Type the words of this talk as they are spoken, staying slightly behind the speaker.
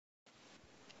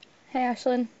Hey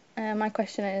Ashlyn, my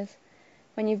question is,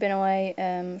 when you've been away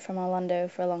from Orlando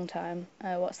for a long time,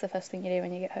 what's the first thing you do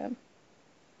when you get home?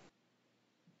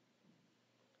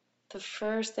 The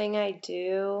first thing I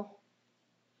do,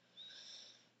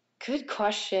 good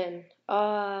question.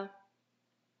 I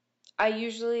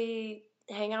usually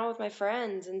hang out with my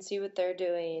friends and see what they're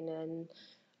doing, and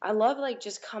I love like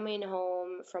just coming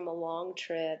home from a long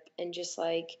trip and just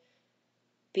like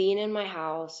being in my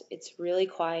house. It's really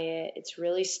quiet. It's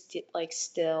really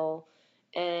still,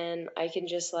 and I can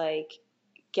just like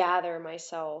gather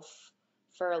myself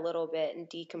for a little bit and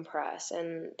decompress.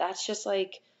 And that's just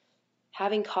like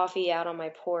having coffee out on my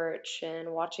porch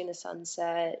and watching the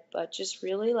sunset, but just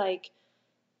really like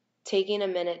taking a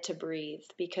minute to breathe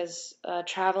because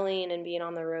traveling and being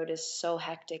on the road is so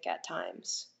hectic at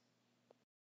times.